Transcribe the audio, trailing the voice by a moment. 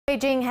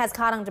Beijing has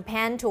called on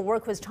Japan to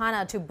work with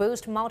China to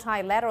boost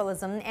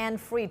multilateralism and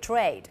free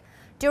trade.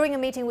 During a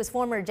meeting with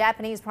former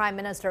Japanese Prime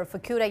Minister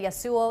Fukuda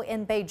Yasuo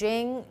in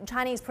Beijing,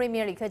 Chinese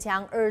Premier Li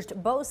Keqiang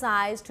urged both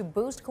sides to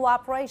boost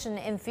cooperation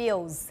in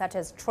fields such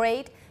as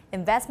trade,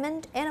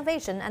 investment,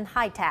 innovation, and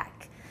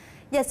high-tech.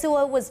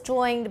 Yasuo was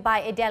joined by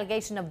a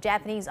delegation of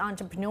Japanese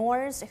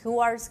entrepreneurs who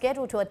are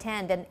scheduled to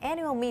attend an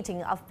annual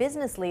meeting of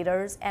business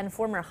leaders and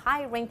former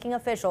high-ranking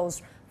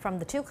officials from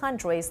the two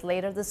countries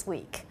later this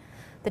week.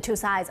 The two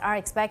sides are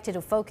expected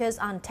to focus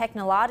on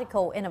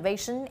technological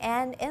innovation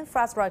and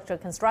infrastructure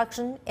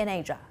construction in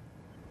Asia.